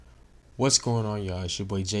What's going on, y'all? It's your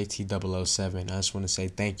boy JT007. I just want to say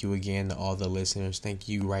thank you again to all the listeners. Thank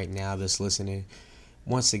you right now that's listening.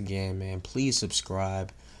 Once again, man, please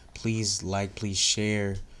subscribe. Please like, please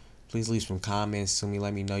share. Please leave some comments to me.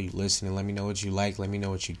 Let me know you listening. Let me know what you like. Let me know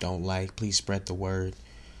what you don't like. Please spread the word.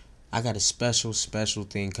 I got a special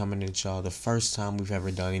thing coming at y'all. The first time we've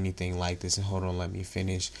ever done anything like this. And hold on, let me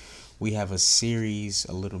finish. We have a series,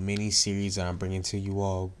 a little mini series that I'm bringing to you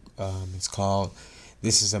all. It's called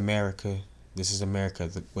This is America. This is America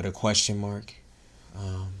with a question mark.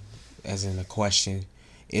 As in a question.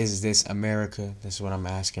 Is this America? That's what I'm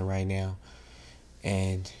asking right now.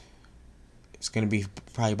 And it's going to be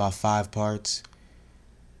probably about 5 parts.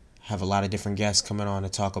 Have a lot of different guests coming on to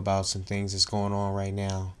talk about some things that's going on right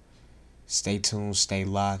now. Stay tuned, stay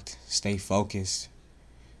locked, stay focused.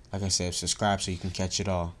 Like I said, subscribe so you can catch it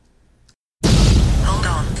all. Hold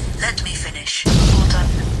on, let me finish. Hold on,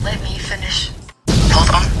 let me finish. Hold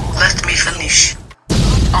on, let me finish.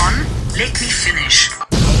 Hold on, let me finish.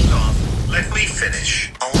 Hold on, let me finish.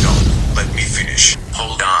 Hold on, let me finish.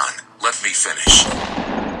 Hold on, let me finish.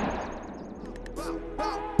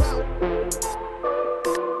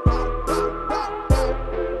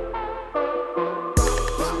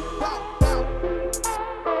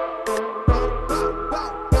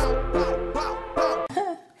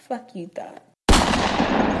 Fuck you thought.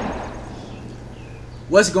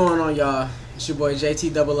 What's going on, y'all? It's your boy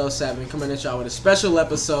JT007 coming at y'all with a special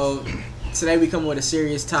episode. Today we come with a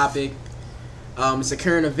serious topic. It's a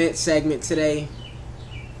current event segment today.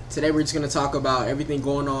 Today we're just going to talk about everything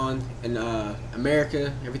going on in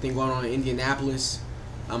America, everything going on in Indianapolis.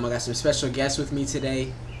 I got some special guests with me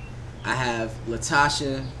today. I have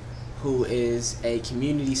Latasha, who is a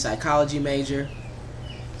community psychology major.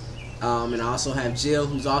 And I also have Jill,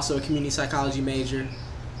 who's also a community psychology major.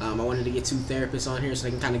 I wanted to get 2 therapists on here so they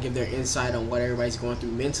can kind of give their insight on what everybody's going through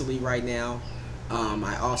mentally right now.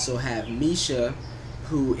 I also have Misha,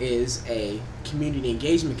 who is a community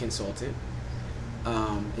engagement consultant.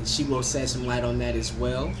 And she will shed some light on that as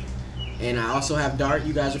well. And I also have Dart.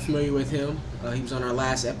 You guys are familiar with him. He was on our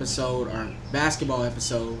last episode, our basketball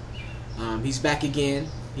episode. He's back again.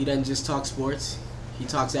 He doesn't just talk sports. He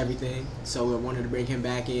talks everything, so I wanted to bring him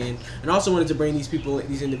back in, and also wanted to bring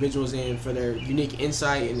these individuals in for their unique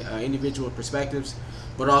insight and individual perspectives,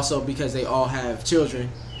 but also because they all have children,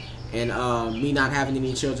 and me not having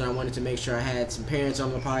any children, I wanted to make sure I had some parents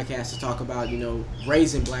on the podcast to talk about,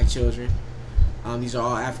 raising black children. These are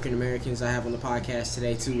all African Americans I have on the podcast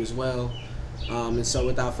today too as well, and so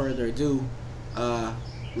without further ado,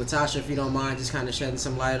 Latasha, if you don't mind, just kind of shedding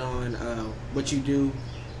some light on what you do.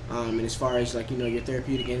 And as far as your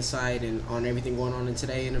therapeutic insight and on everything going on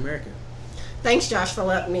today in America. Thanks, Josh, for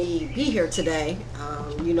letting me be here today.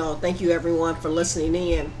 Thank you everyone for listening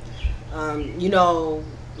in.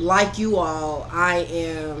 Like you all, I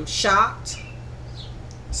am shocked,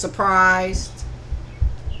 surprised,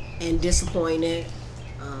 and disappointed,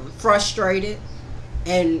 frustrated,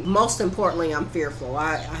 and most importantly, I'm fearful.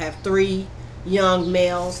 I have 3 young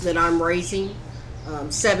males that I'm raising,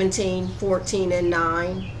 17, 14, and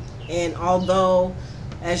 9. And although,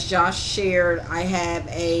 as Josh shared, I have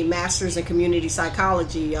a master's in community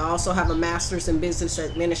psychology, I also have a master's in business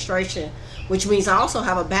administration, which means I also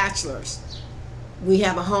have a bachelor's. We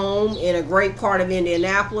have a home in a great part of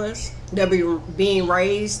Indianapolis. They're being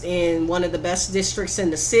raised in one of the best districts in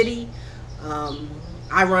the city.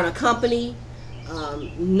 I run a company.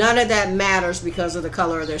 None of that matters because of the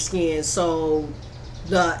color of their skin. So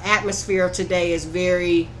the atmosphere of today is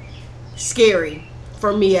very scary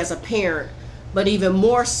for me as a parent, but even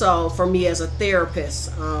more so for me as a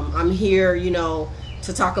therapist. I'm here, to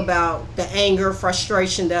talk about the anger,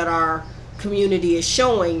 frustration that our community is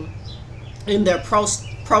showing in their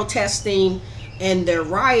protesting and their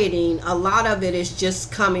rioting. A lot of it is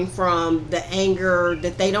just coming from the anger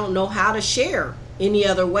that they don't know how to share any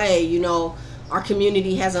other way. Our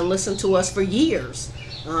community hasn't listened to us for years.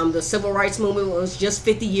 The civil rights movement was just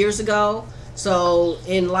 50 years ago. So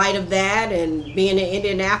in light of that and being in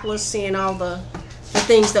Indianapolis, seeing all the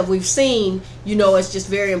things that we've seen, it's just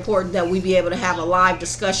very important that we be able to have a live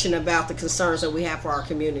discussion about the concerns that we have for our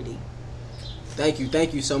community.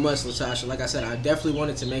 Thank you so much, Latasha. Like I said, I definitely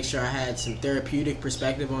wanted to make sure I had some therapeutic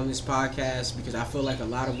perspective on this podcast because I feel like a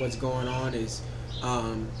lot of what's going on is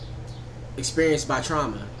experienced by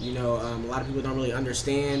trauma. A lot of people don't really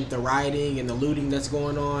understand the rioting and the looting that's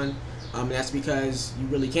going on. That's because you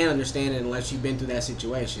really can't understand it unless you've been through that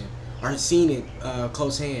situation or seen it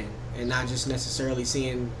close hand, and not just necessarily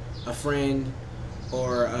seeing a friend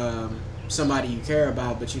or somebody you care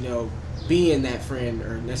about, but being that friend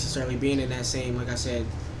or necessarily being in that same, like I said,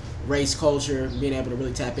 race culture, being able to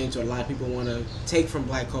really tap into it. A lot of people want to take from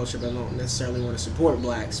black culture, but don't necessarily want to support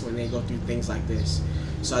blacks when they go through things like this.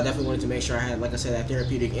 So I definitely wanted to make sure I had, like I said, that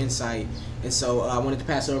therapeutic insight. And so I wanted to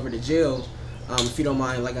pass it over to Jill. If you don't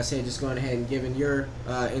mind, like I said, just going ahead and giving your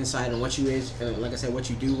insight on what you is, and like I said, what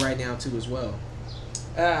you do right now too as well.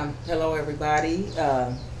 Hello, everybody.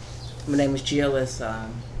 My name is Jill, as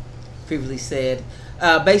previously said.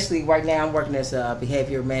 Basically, right now I'm working as a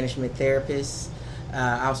behavior management therapist.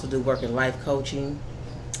 I also do work in life coaching.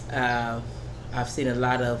 I've seen a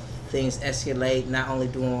lot of things escalate, not only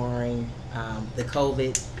during the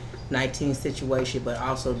COVID-19 situation, but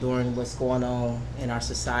also during what's going on in our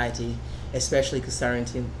society, especially concerning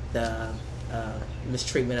the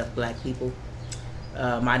mistreatment of black people,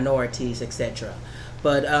 minorities, etc.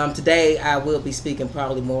 But today I will be speaking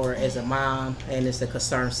probably more as a mom and as a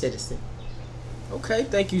concerned citizen. Okay,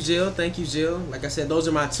 thank you, Jill. Thank you, Jill. Like I said, those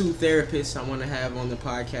are my two therapists I want to have on the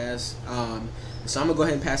podcast. So I'm going to go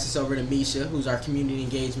ahead and pass this over to Misha, who's our community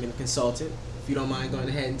engagement consultant. If you don't mind going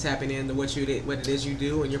ahead and tapping into what it is you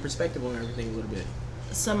do and your perspective on everything a little bit.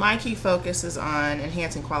 So my key focus is on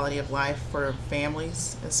enhancing quality of life for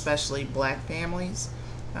families, especially black families.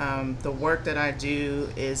 The work that I do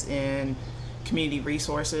is in community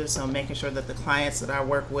resources, so making sure that the clients that I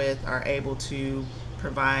work with are able to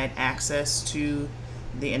provide access to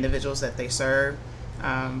the individuals that they serve.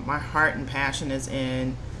 My heart and passion is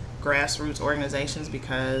in grassroots organizations,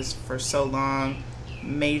 because for so long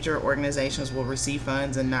major organizations will receive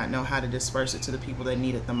funds and not know how to disperse it to the people that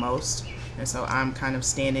need it the most. And so I'm kind of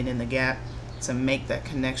standing in the gap to make that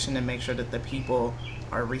connection and make sure that the people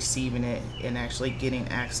are receiving it and actually getting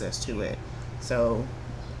access to it. So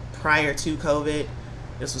prior to COVID,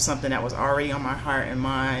 this was something that was already on my heart and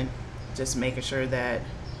mind, just making sure that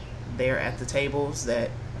they're at the tables that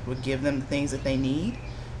would give them the things that they need.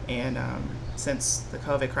 And since the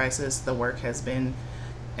COVID crisis, the work has been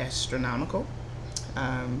astronomical.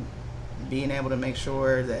 Being able to make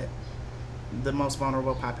sure that the most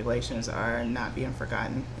vulnerable populations are not being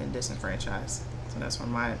forgotten and disenfranchised. So that's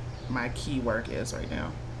where my key work is right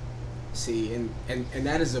now. See, and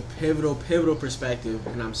that is a pivotal perspective,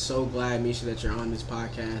 and I'm so glad, Misha, that you're on this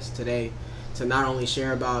podcast today to not only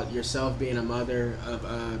share about yourself being a mother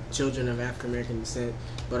of children of African American descent,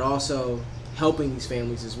 but also helping these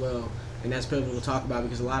families as well. And that's pivotal to talk about,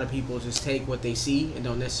 because a lot of people just take what they see and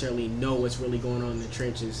don't necessarily know what's really going on in the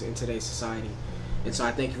trenches in today's society. And so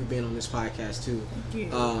I thank you for being on this podcast too.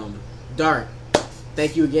 Thank you. Dart,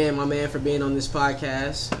 thank you again, my man, for being on this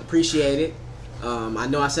podcast. Appreciate it. I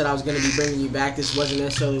know I said I was going to be bringing you back. This wasn't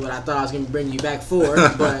necessarily what I thought I was going to be bringing you back for,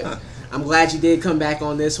 but I'm glad you did come back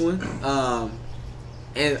on this one.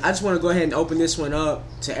 And I just want to go ahead and open this one up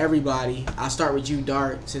to everybody. I'll start with you,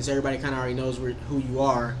 Dart, since everybody kind of already knows who you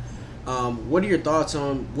are. What are your thoughts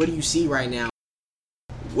on what do you see right now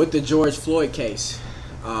with the George Floyd case?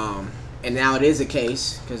 And now it is a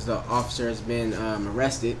case because the officer has been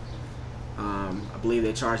arrested. I believe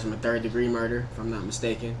they charged him a third-degree murder, if I'm not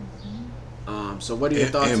mistaken. So what are your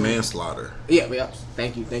thoughts? And manslaughter. Yeah.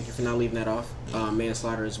 Thank you for not leaving that off.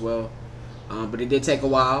 Manslaughter as well. But it did take a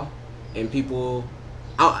while, and people.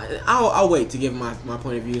 I'll wait to give my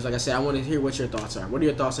point of views. Like I said, I want to hear what your thoughts are. What are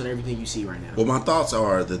your thoughts on everything you see right now? Well, my thoughts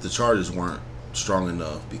are that the charges weren't strong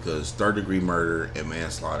enough, because third-degree murder and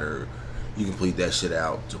manslaughter, you can plead that shit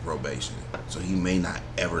out to probation. So he may not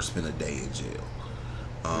ever spend a day in jail.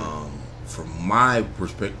 From my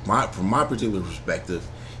particular perspective,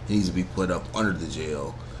 he needs to be put up under the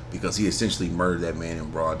jail, because he essentially murdered that man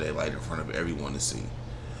in broad daylight in front of everyone to see.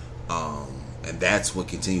 And that's what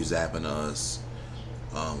continues to happen to us.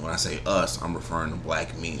 When I say us, I'm referring to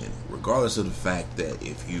black men, regardless of the fact that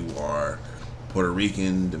if you are Puerto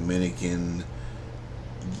Rican, Dominican,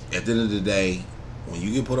 at the end of the day, when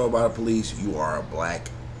you get put up by the police, you are a black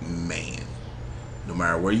man. No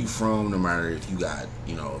matter where you from, no matter if you got,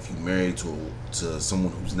 if you're married to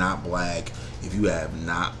someone who's not black, if you have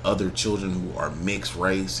not other children who are mixed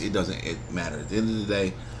race, it matter. At the end of the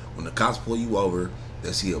day, when the cops pull you over,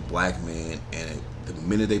 they see a black man, and the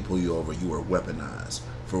minute they pull you over, you are weaponized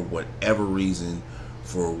for whatever reason,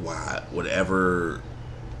 for whatever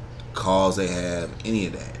cause they have, any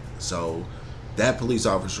of that. So that police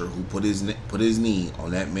officer who put his knee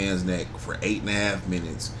on that man's neck for 8.5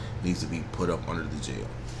 minutes needs to be put up under the jail.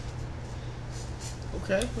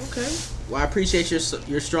 Okay. Well, I appreciate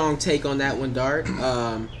your strong take on that one, Dart.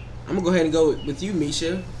 I'm gonna go ahead and go with you,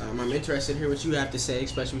 Misha. I'm interested to hear what you have to say,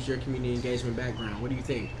 especially with your community engagement background. What do you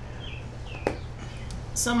think?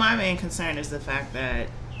 So my main concern is the fact that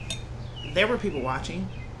there were people watching.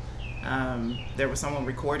 There was someone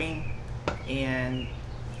recording, and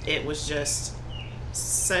it was just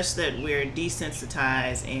such that we're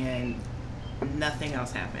desensitized and nothing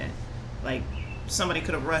else happened. Like, somebody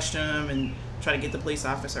could have rushed him and tried to get the police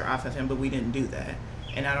officer off of him, but we didn't do that.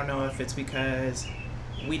 And I don't know if it's because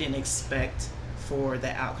we didn't expect for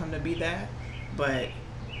the outcome to be that, but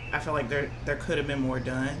I feel like there could have been more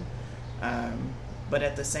done. But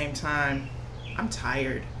at the same time, I'm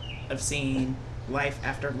tired of seeing life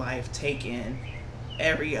after life taken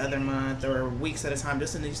every other month or weeks at a time.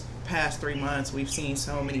 Just in these past 3 months, we've seen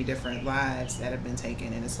so many different lives that have been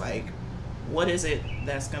taken, and it's like, what is it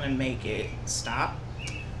that's going to make it stop?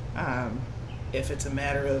 If it's a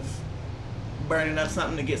matter of burning up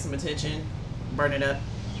something to get some attention, burn it up,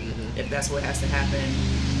 if that's what has to happen.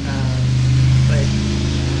 But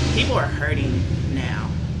people are hurting now.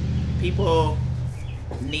 People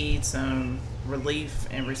need some relief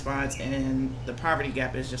and response, and the poverty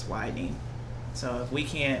gap is just widening. So if we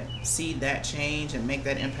can't see that change and make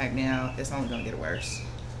that impact now, it's only going to get worse.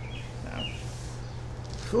 So.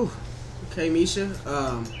 Whew. Okay, Misha.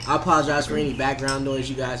 I apologize for any background noise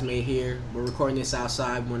you guys may hear. We're recording this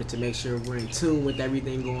outside. Wanted to make sure we're in tune with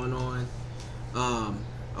everything going on. I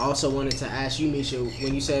also wanted to ask you, Misha,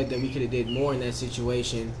 when you said that we could have did more in that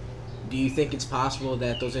situation, do you think it's possible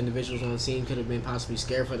that those individuals on the scene could have been possibly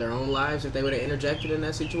scared for their own lives if they would have interjected in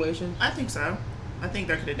that situation? I think so. I think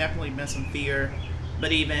there could have definitely been some fear.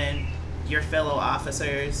 But even your fellow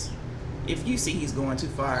officers, if you see he's going too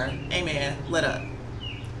far, hey man, let up.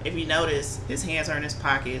 If you notice, his hands are in his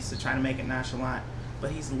pockets to try to make it nonchalant, but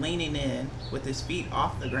he's leaning in with his feet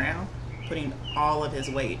off the ground, putting all of his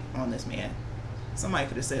weight on this man. Somebody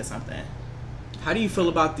could have said something. How do you feel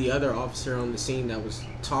about the other officer on the scene that was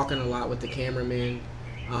talking a lot with the cameraman?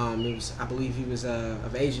 I believe he was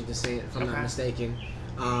of Asian descent, if I'm not mistaken.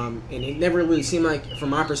 And it never really seemed like, from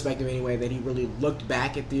my perspective anyway, that he really looked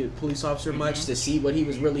back at the police officer much to see what he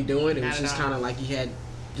was really doing. It was just kind of like he had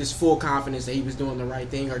just full confidence that he was doing the right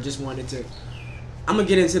thing, or just wanted to. I'm gonna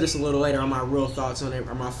get into this a little later on my real thoughts on it,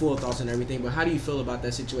 or my full thoughts on everything. But how do you feel about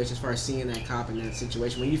that situation as far as seeing that cop in that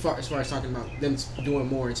situation? As far as talking about them doing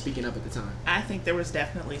more and speaking up at the time? I think there was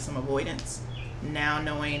definitely some avoidance. Now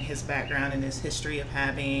knowing his background and his history of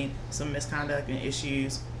having some misconduct and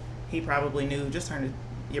issues, he probably knew, just turn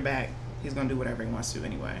your back. He's gonna do whatever he wants to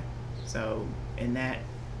anyway. So in that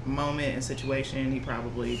moment and situation, he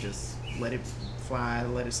probably just let it fly,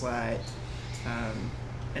 let it slide,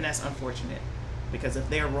 and that's unfortunate, because if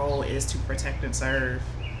their role is to protect and serve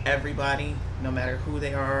everybody, no matter who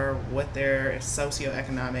they are, what their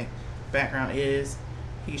socioeconomic background is,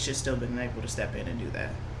 he should still been able to step in and do that.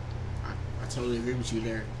 I totally agree with you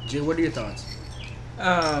there. Jill, what are your thoughts?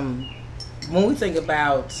 When we think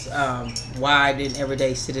about why didn't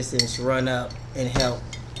everyday citizens run up and help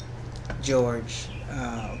George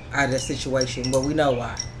out of that situation, well, we know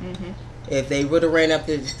why. If they would have ran up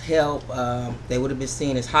to help, they would have been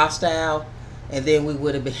seen as hostile, and then we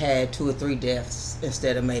would have had 2 or 3 deaths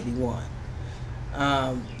instead of maybe 1.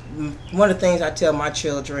 One of the things I tell my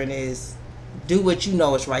children is, do what you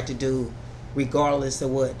know is right to do, regardless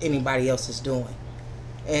of what anybody else is doing.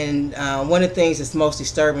 And one of the things that's most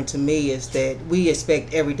disturbing to me is that we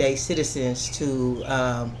expect everyday citizens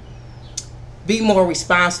to be more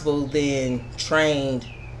responsible than trained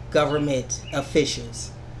government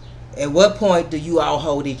officials. At what point do you all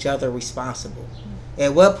hold each other responsible?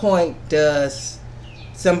 At what point does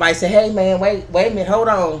somebody say, hey man, wait a minute, hold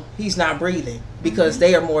on, he's not breathing? Because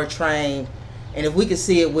they are more trained. And if we could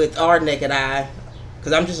see it with our naked eye,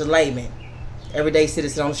 because I'm just a layman, everyday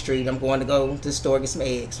citizen on the street, I'm going to go to the store, get some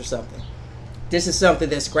eggs or something. This is something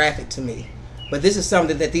that's graphic to me. But this is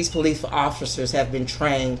something that these police officers have been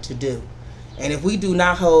trained to do. And if we do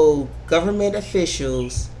not hold government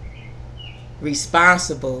officials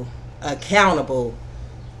responsible, accountable,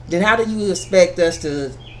 then how do you expect us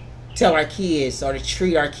to tell our kids or to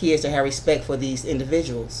treat our kids to have respect for these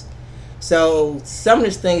individuals? So some of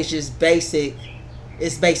this thing is just basic.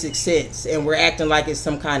 It's basic sense, and we're acting like it's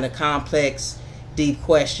some kind of complex, deep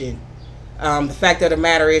question. The fact of the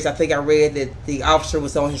matter is, I think I read that the officer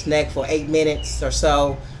was on his neck for 8 minutes or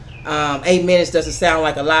so. 8 minutes doesn't sound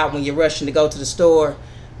like a lot when you're rushing to go to the store,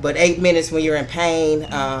 but 8 minutes when you're in pain,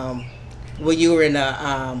 when you're in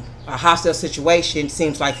a hostile situation,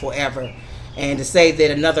 seems like forever. And to say that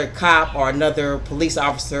another cop or another police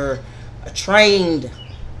officer trained,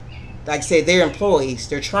 like I said, they're employees,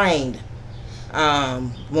 they're trained.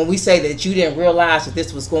 When we say that you didn't realize that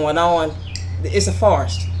this was going on, it's a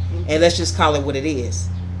farce. And let's just call it what it is.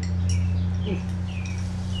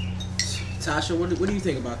 Tasha, what do you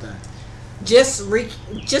think about that? Just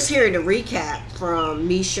hearing the recap from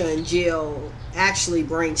Misha and Jill actually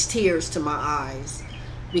brings tears to my eyes.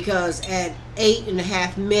 because at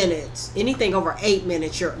 8.5 minutes, anything over 8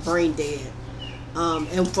 minutes, you're brain dead.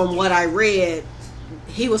 And from what I read,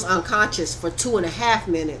 he was unconscious for 2.5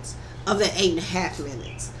 minutes of the 8.5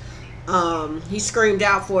 minutes. He screamed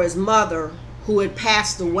out for his mother, who had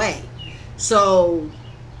passed away. So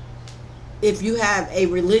if you have a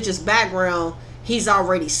religious background, he's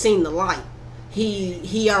already seen the light.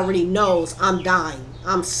 He already knows, I'm dying,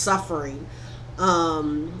 I'm suffering.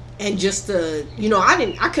 And just to,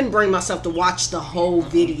 I couldn't bring myself to watch the whole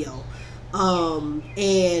video.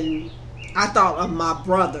 And I thought of my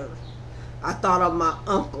brother. I thought of my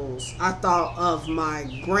uncles. I thought of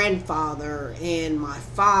my grandfather and my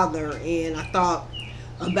father. And I thought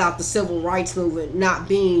about the civil rights movement not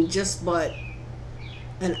being just but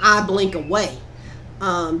an eye blink away.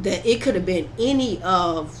 That it could have been any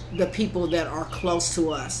of the people that are close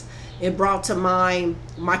to us. It brought to mind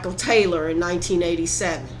Michael Taylor in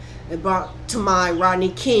 1987. It brought to mind Rodney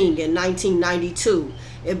King in 1992.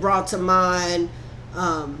 It brought to mind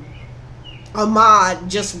Ahmaud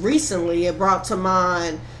just recently. It brought to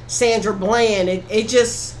mind Sandra Bland. It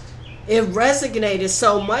resonated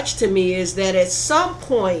so much to me, is that at some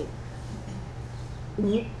point,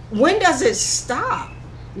 when does it stop?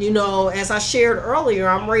 As I shared earlier,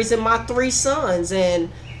 I'm raising my 3 sons and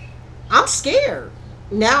I'm scared.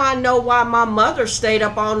 Now I know why my mother stayed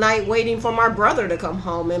up all night waiting for my brother to come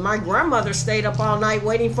home, and my grandmother stayed up all night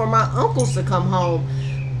waiting for my uncles to come home.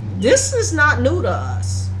 This is not new to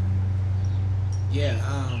us. Yeah,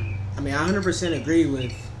 I 100% agree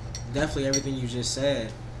with definitely everything you just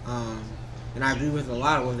said. And I agree with a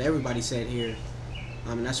lot of what everybody said here.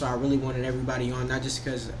 And that's why I really wanted everybody on, not just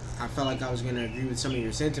because I felt like I was going to agree with some of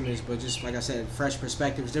your sentiments, but just, like I said, fresh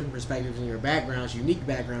perspectives, different perspectives in your backgrounds, unique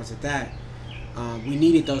backgrounds at that. We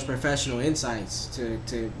needed those professional insights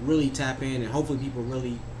to really tap in, and hopefully people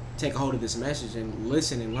really take a hold of this message and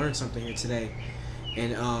listen and learn something here today.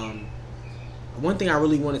 And one thing I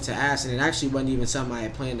really wanted to ask, and it actually wasn't even something I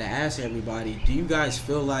had planned to ask everybody, do you guys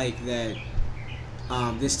feel like that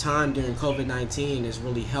this time during COVID-19 has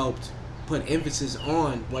really helped put emphasis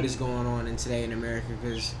on what is going on today in America?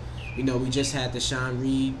 Because, we just had the Sean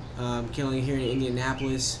Reed killing here in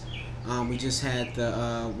Indianapolis. We just had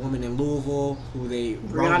the woman in Louisville who they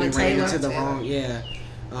wrongly ran into the wrong,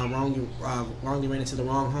 wrongly ran into the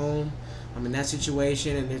wrong home. In that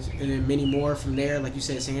situation, and then many more from there. Like you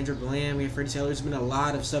said, Sandra Bland, we have Freddie Taylor. There's been a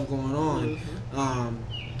lot of stuff going on.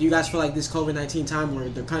 Mm-hmm. Do you guys feel like this COVID-19 time, where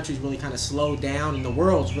the country's really kind of slowed down and the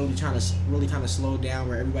world's really trying to slow down,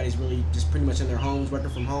 where everybody's really just pretty much in their homes, working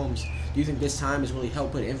from homes, do you think this time has really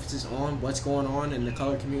helped put emphasis on what's going on in the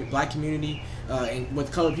colored community, black community, and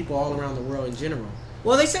with colored people all around the world in general?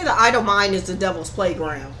 Well, they say the idle mind is the devil's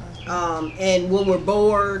playground. And when we're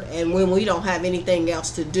bored and when we don't have anything else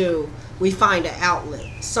to do, we find an outlet.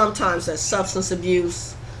 Sometimes that's substance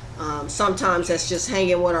abuse. Sometimes that's just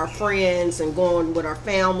hanging with our friends and going with our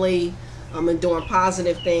family and doing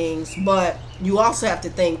positive things. But you also have to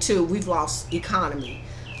think, too, we've lost economy.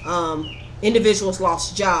 Individuals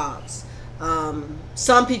lost jobs.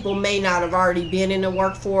 Some people may not have already been in the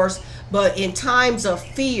workforce, but in times of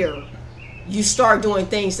fear, you start doing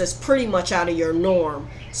things that's pretty much out of your norm.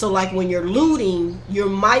 So like when you're looting, you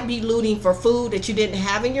might be looting for food that you didn't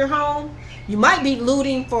have in your home. You might be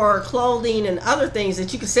looting for clothing and other things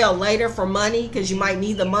that you can sell later for money, because you might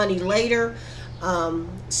need the money later.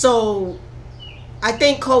 So I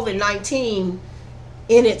think COVID-19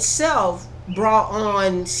 in itself brought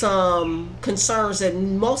on some concerns that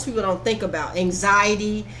most people don't think about: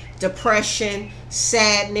 anxiety, depression,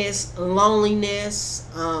 sadness, loneliness.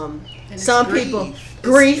 Some grief. People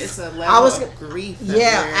grief. It's a level of grief.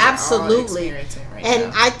 Yeah, absolutely. Right,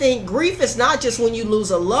 and now. I think grief is not just when you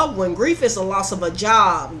lose a loved one. Grief is a loss of a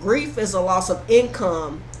job. Grief is a loss of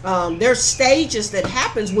income. There's stages that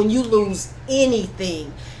happens when you lose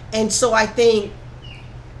anything. And so I think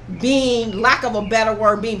lack of a better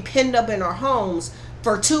word, being pinned up in our homes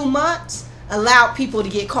for 2 months allowed people to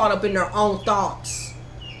get caught up in their own thoughts,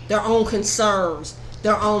 their own concerns,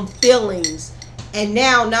 their own feelings. And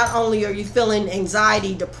now not only are you feeling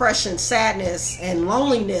anxiety, depression, sadness, and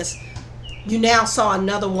loneliness, you now saw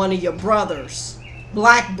another one of your brothers,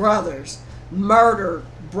 black brothers, murdered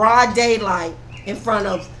broad daylight in front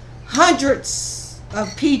of hundreds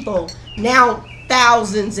of people, now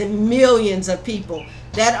thousands and millions of people.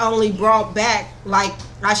 That only brought back, like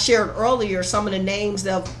I shared earlier, some of the names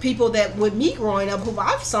of people that with me growing up who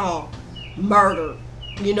I saw murdered.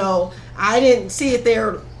 I didn't see it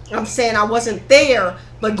there. I'm saying I wasn't there,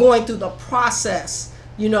 but going through the process,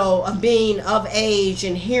 of being of age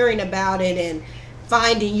and hearing about it and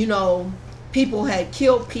finding, people had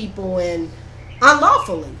killed people and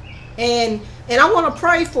unlawfully. And I want to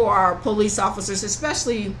pray for our police officers,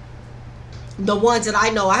 especially the ones that I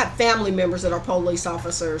know. I have family members that are police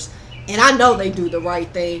officers, and I know they do the right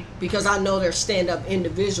thing because I know they're stand-up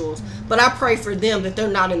individuals. But I pray for them that they're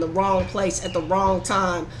not in the wrong place at the wrong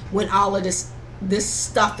time when all of this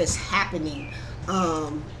stuff is happening.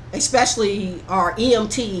 Especially our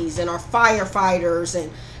EMTs and our firefighters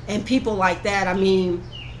and people like that. I mean,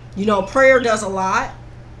 you know, prayer does a lot.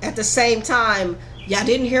 At the same time, y'all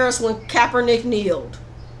didn't hear us when Kaepernick kneeled.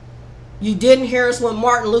 You didn't hear us when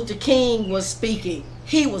Martin Luther King was speaking.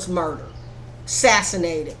 He was murdered,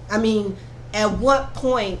 assassinated. I mean, at what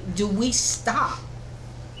point do we stop?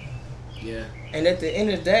 Yeah. And at the end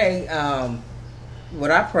of the day,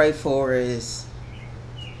 what I pray for is,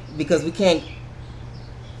 because we can't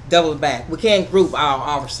double back. We can't group our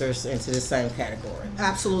officers into the same category.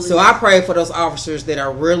 Absolutely. So I pray for those officers that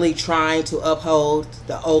are really trying to uphold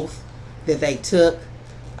the oath that they took.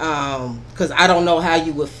 Because I don't know how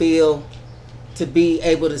you would feel to be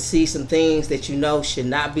able to see some things that you know should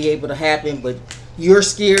not be able to happen, but you're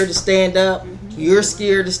scared to stand up. You're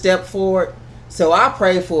scared to step forward. So I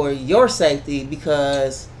pray for your safety,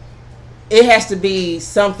 because it has to be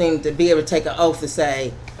something to be able to take an oath to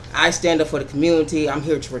say, I stand up for the community, I'm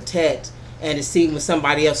here to protect, and to see when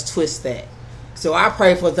somebody else twists that. So I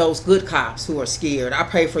pray for those good cops who are scared. I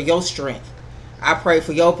pray for your strength. I pray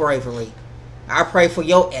for your bravery. I pray for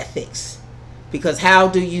your ethics. Because how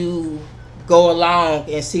do you go along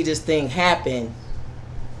and see this thing happen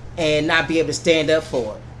and not be able to stand up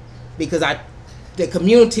for it? Because the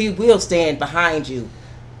community will stand behind you.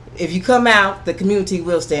 If you come out, the community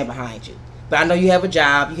will stand behind you. But I know you have a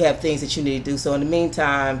job, you have things that you need to do. So in the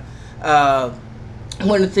meantime,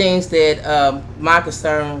 one of the things that my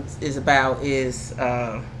concern is about is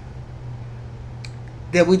that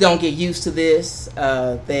we don't get used to this,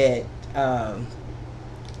 that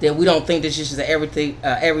we don't think this is just an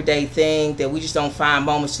everyday thing, that we just don't find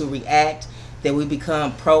moments to react, that we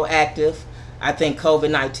become proactive. I think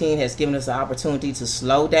COVID-19 has given us the opportunity to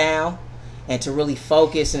slow down and to really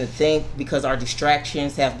focus and to think, because our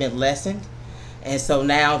distractions have been lessened. And so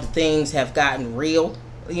now the things have gotten real.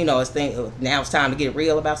 You know, now it's time to get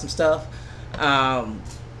real about some stuff.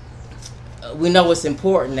 We know it's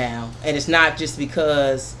important now. And it's not just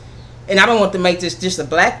because, and I don't want to make this just a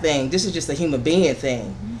black thing. This is just a human being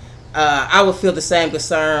thing. I would feel the same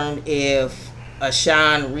concern if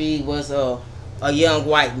Sean Reed was a young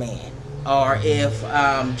white man, or if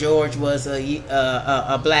George was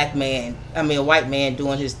a black man, a white man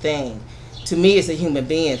doing his thing. To me, it's a human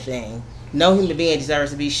being thing. No human being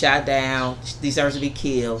deserves to be shot down, deserves to be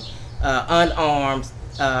killed, unarmed,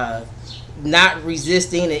 not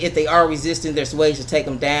resisting. And if they are resisting, there's ways to take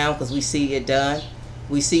them down, because we see it done.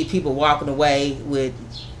 We see people walking away with,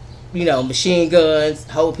 machine guns,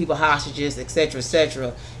 hold people hostages,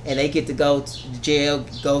 etc., and they get to go to jail,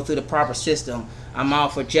 go through the proper system. I'm all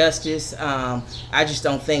for justice. I just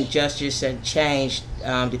don't think justice should change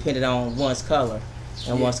depending on one's color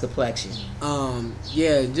and one's complexion.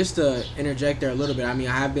 Just to interject there a little bit, I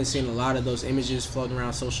have been seeing a lot of those images floating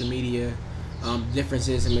around social media,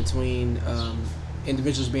 differences in between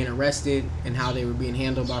individuals being arrested and how they were being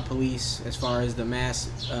handled by police, as far as the mass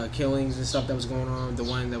killings and stuff that was going on. The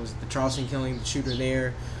one that was the Charleston killing, the shooter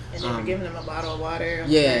there. And they were giving them a bottle of water.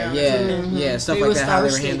 Stuff like that, how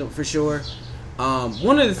they were handled, for sure.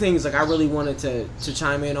 One of the things I really wanted to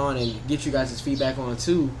chime in on and get you guys' feedback on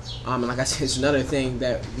too, and like I said, it's another thing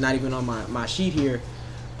that not even on my sheet here,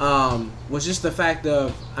 was just the fact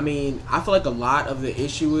of, I feel like a lot of the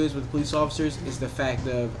issue is with police officers is the fact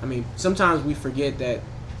of, sometimes we forget that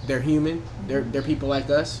they're human, they're people like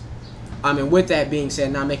us. With that being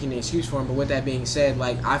said, not making an excuse for them, but with that being said,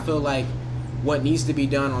 I feel like what needs to be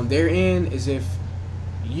done on their end is, if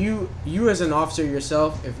you as an officer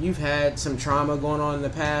yourself, if you've had some trauma going on in the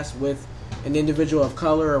past with an individual of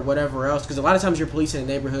color or whatever else, because a lot of times you're policing in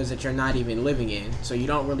neighborhoods that you're not even living in, so you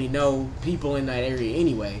don't really know people in that area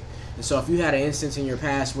anyway. And so if you had an instance in your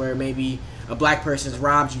past where maybe a black person's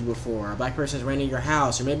robbed you before, a black person's ran in your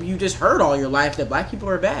house, or maybe you just heard all your life that black people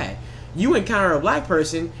are bad, you encounter a black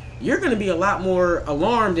person, you're going to be a lot more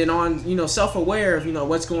alarmed and on, self-aware of,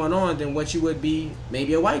 what's going on than what you would be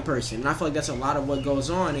maybe a white person. And I feel like that's a lot of what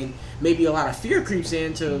goes on, and maybe a lot of fear creeps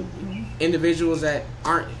into individuals that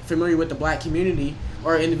aren't familiar with the black community,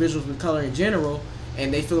 or individuals with color in general,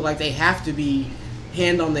 and they feel like they have to be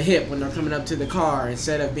hand on the hip when they're coming up to the car,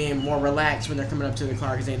 instead of being more relaxed when they're coming up to the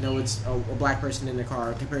car because they know it's a black person in the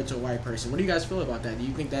car compared to a white person. What do you guys feel about that? Do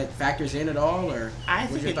you think that factors in at all, or I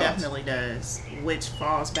think it definitely does, which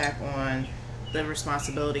falls back on the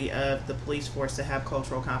responsibility of the police force to have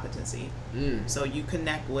cultural competency. So you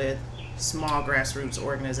connect with small grassroots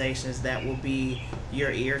organizations that will be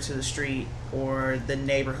your ear to the street, or the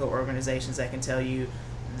neighborhood organizations that can tell you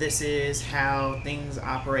this is how things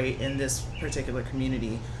operate in this particular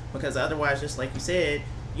community. Because otherwise, just like you said,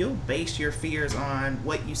 you'll base your fears on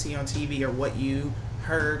what you see on TV or what you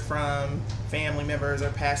heard from family members or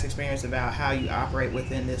past experience about how you operate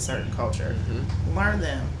within this certain culture. Learn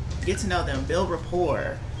them, get to know them, build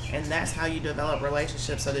rapport, and that's how you develop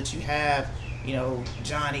relationships, so that you have, you know,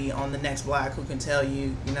 Johnny on the next block who can tell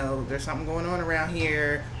you, you know, there's something going on around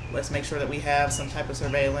here. Let's make sure that we have some type of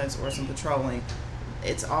surveillance or some patrolling.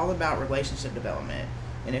 It's all about relationship development.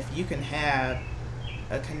 And if you can have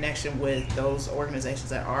a connection with those organizations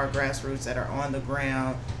that are grassroots, that are on the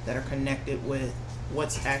ground, that are connected with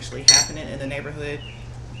what's actually happening in the neighborhood,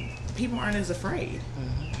 people aren't as afraid.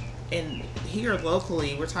 And here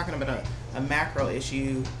locally, we're talking about a macro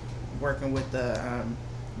issue, working with the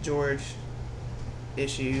George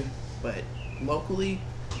issue, but locally,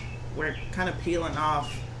 we're kind of peeling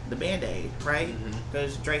off the Band-Aid, right?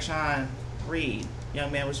 Because Drayshawn Reed,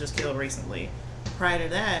 young man, was just killed recently. Prior to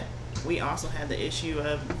that, we also had the issue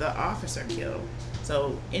of the officer killed.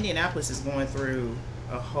 So Indianapolis is going through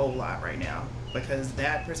a whole lot right now, because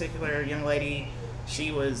that particular young lady,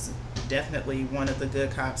 she was definitely one of the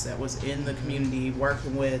good cops that was in the community,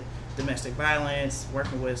 working with domestic violence,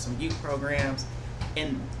 working with some youth programs,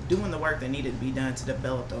 and doing the work that needed to be done to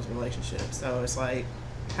develop those relationships. So it's like,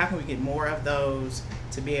 how can we get more of those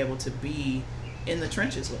to be able to be in the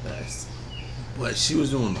trenches with us? But she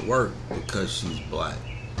was doing the work because she's black.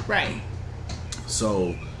 Right.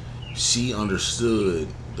 So she understood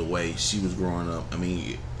the way she was growing up. I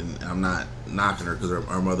mean, and I'm not knocking her, because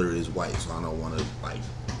her mother is white, so I don't want to like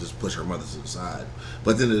just push her mother to the side.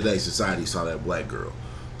 But at the end of the day, society saw that black girl.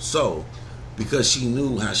 So because she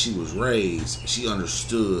knew how she was raised, she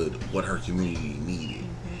understood what her community needed.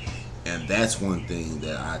 And that's one thing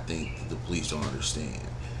that I think the police don't understand.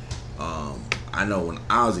 I know when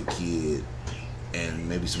I was a kid, and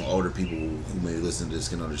maybe some older people who may listen to this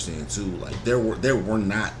can understand too, like there were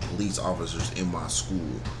not police officers in my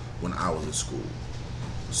school when I was in school.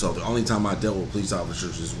 So the only time I dealt with police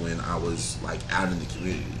officers is when I was like out in the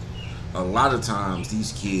community. A lot of times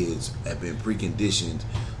these kids have been preconditioned,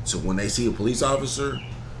 so when they see a police officer,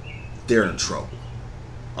 they're in trouble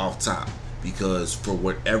off top, because for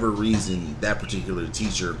whatever reason that particular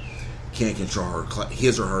teacher can't control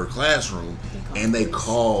his or her classroom, and they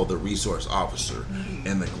call the resource officer,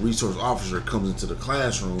 and the resource officer comes into the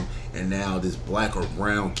classroom, and now this black or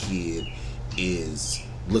brown kid is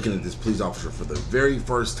looking at this police officer for the very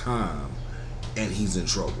first time, and he's in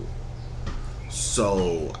trouble.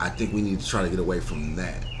 So I think we need to try to get away from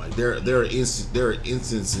that. Like there are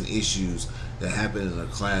instances and issues that happen in a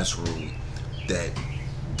classroom that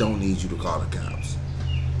don't need you to call the cops.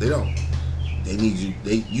 They don't. They need you.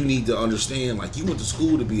 You need to understand. Like, you went to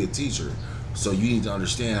school to be a teacher, so you need to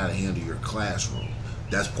understand how to handle your classroom.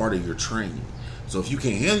 That's part of your training. So if you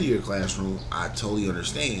can't handle your classroom, I totally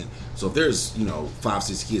understand. So if there's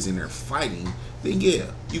 5-6 kids in there fighting, then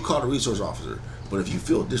yeah, you call the resource officer. But if you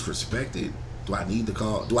feel disrespected, do I need to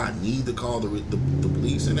call the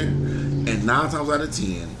police in there? And 9 times out of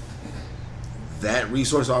 10, that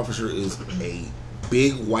resource officer is a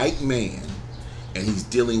big white man, and he's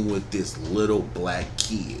dealing with this little black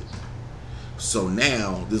kid. So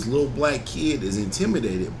now this little black kid is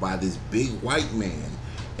intimidated by this big white man,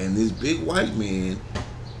 and this big white man,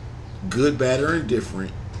 good, bad, or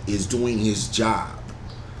indifferent, is doing his job.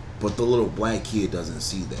 But the little black kid doesn't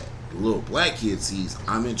see that. The little black kid sees,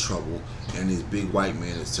 I'm in trouble, and this big white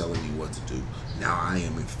man is telling me what to do. Now I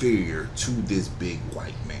am inferior to this big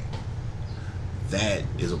white man. That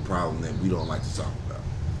is a problem that we don't like to talk about.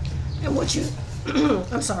 And what you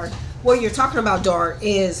what you're talking about, Dart,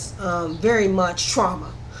 is very much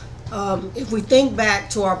trauma. If we think back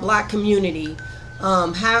to our black community,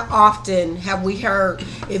 how often have we heard,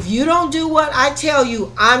 if you don't do what I tell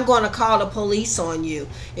you, I'm going to call the police on you.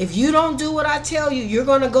 If you don't do what I tell you, you're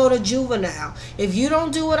going to go to juvenile. If you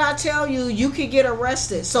don't do what I tell you, you could get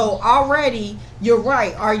arrested. So already, you're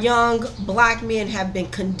right, our young black men have been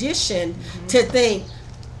conditioned to think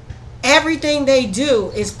everything they do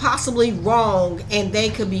is possibly wrong, and they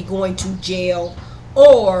could be going to jail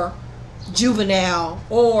or juvenile,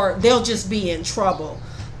 or they'll just be in trouble.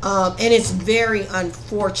 And it's very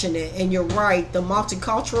unfortunate. And you're right, the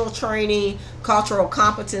multicultural training, cultural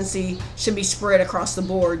competency should be spread across the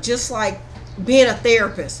board. Just like being a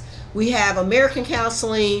therapist, we have American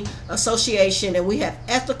Counseling Association, and we have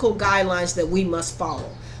ethical guidelines that we must follow.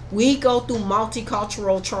 We go through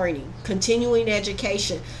multicultural training, continuing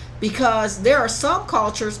education, because there are some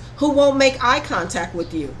cultures who won't make eye contact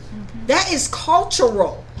with you. That is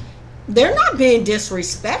cultural. They're not being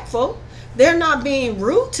disrespectful. They're not being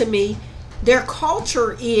rude to me. Their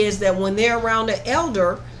culture is that when they're around an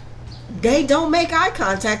elder, they don't make eye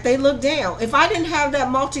contact. They look down. If I didn't have that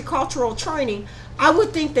multicultural training, I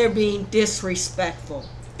would think they're being disrespectful.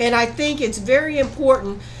 And I think it's very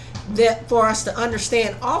important that for us to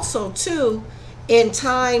understand also too, in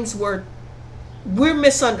times where we're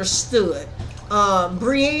misunderstood.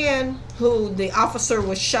 Breanne, who the officer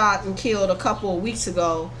was shot and killed a couple of weeks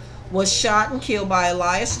ago, was shot and killed by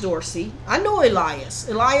Elias Dorsey. I know Elias.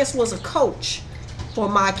 Elias was a coach for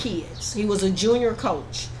my kids. He was a junior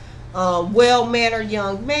coach. Well-mannered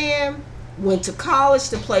young man, went to college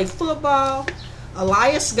to play football.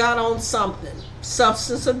 Elias got on something,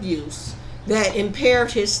 substance abuse, that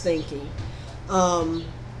impaired his thinking.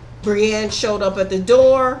 Breanne showed up at the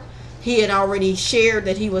door. He had already shared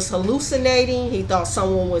that he was hallucinating. He thought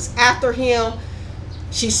someone was after him.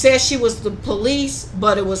 She said she was the police,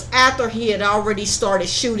 but it was after he had already started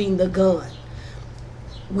shooting the gun.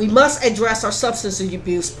 We must address our substance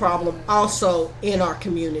abuse problem also in our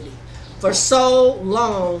community. For so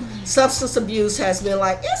long, substance abuse has been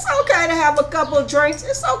like, it's okay to have a couple of drinks.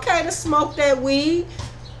 It's okay to smoke that weed.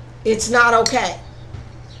 It's not okay.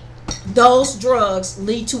 Those drugs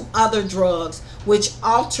lead to other drugs, which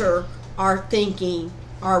alter our thinking,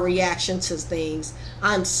 our reaction to things.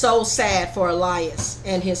 I'm so sad for Elias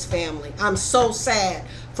and his family. I'm so sad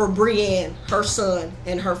for Breanne, her son,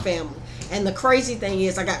 and her family. And the crazy thing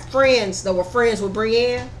is, I got friends that were friends with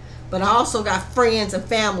Breanne, but I also got friends and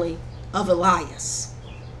family of Elias.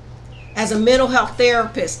 As a mental health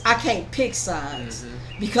therapist, I can't pick sides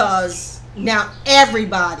because now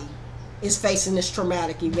everybody is facing this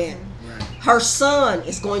traumatic event. Her son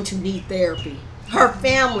is going to need therapy. Her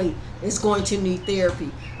family is going to need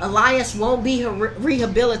therapy. Elias won't be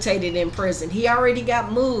rehabilitated in prison. He already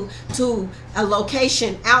got moved to a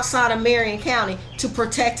location outside of Marion County to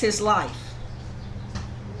protect his life.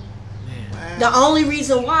 Wow. The only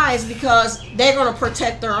reason why is because they're going to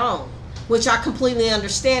protect their own, which I completely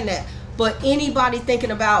understand that. But anybody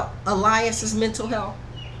thinking about Elias's mental health,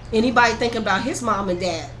 anybody thinking about his mom and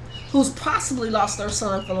dad, who's possibly lost their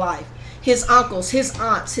son for life, his uncles, his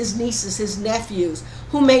aunts, his nieces, his nephews,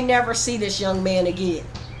 who may never see this young man again.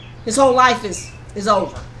 His whole life is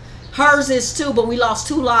over. Hers is too, but we lost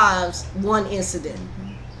 2 lives, 1 incident.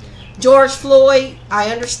 George Floyd,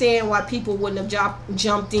 I understand why people wouldn't have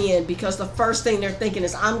jumped in, because the first thing they're thinking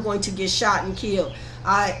is, I'm going to get shot and killed.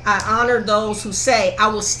 I honor those who say, I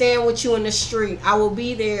will stand with you in the street. I will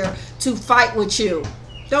be there to fight with you.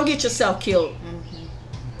 Don't get yourself killed.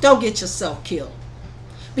 Don't get yourself killed.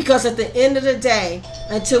 Because at the end of the day,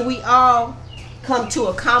 until we all come to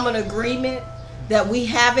a common agreement that we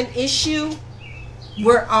have an issue,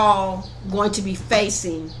 we're all going to be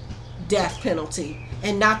facing death penalty,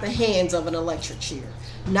 and not the hands of an electric chair,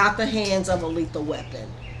 not the hands of a lethal weapon,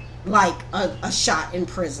 like a shot in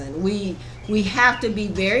prison. We have to be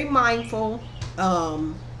very mindful,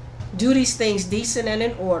 do these things decent and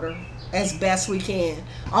in order as best we can.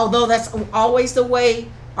 Although that's always the way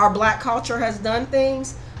our black culture has done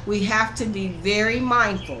things, we have to be very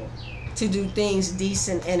mindful to do things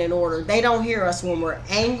decent and in order. They don't hear us when we're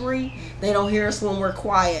angry. They don't hear us when we're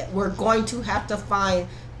quiet. We're going to have to find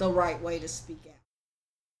the right way to speak out.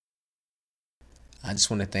 I just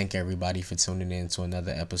want to thank everybody for tuning in to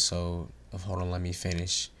another episode of Hold On Let Me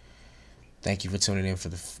Finish. Thank you for tuning in for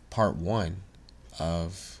the part 1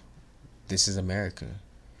 of This Is America.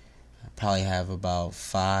 I probably have about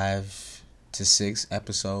 5 to 6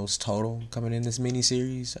 episodes total coming in this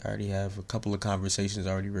mini-series. I already have a couple of conversations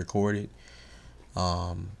already recorded.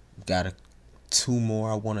 Got 2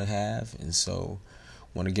 more I want to have, and so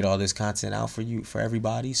want to get all this content out for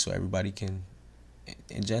everybody, so everybody can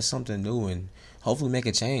ingest something new and hopefully make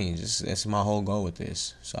a change. That's my whole goal with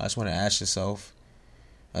this. So I just want to ask yourself,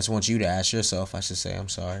 I just want you to ask yourself, I should say, I'm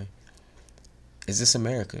sorry, is this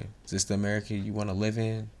America? Is this the America you want to live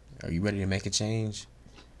in? Are you ready to make a change?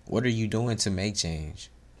 What are you doing to make change?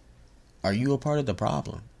 Are you a part of the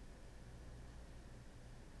problem?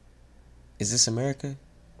 Is this America?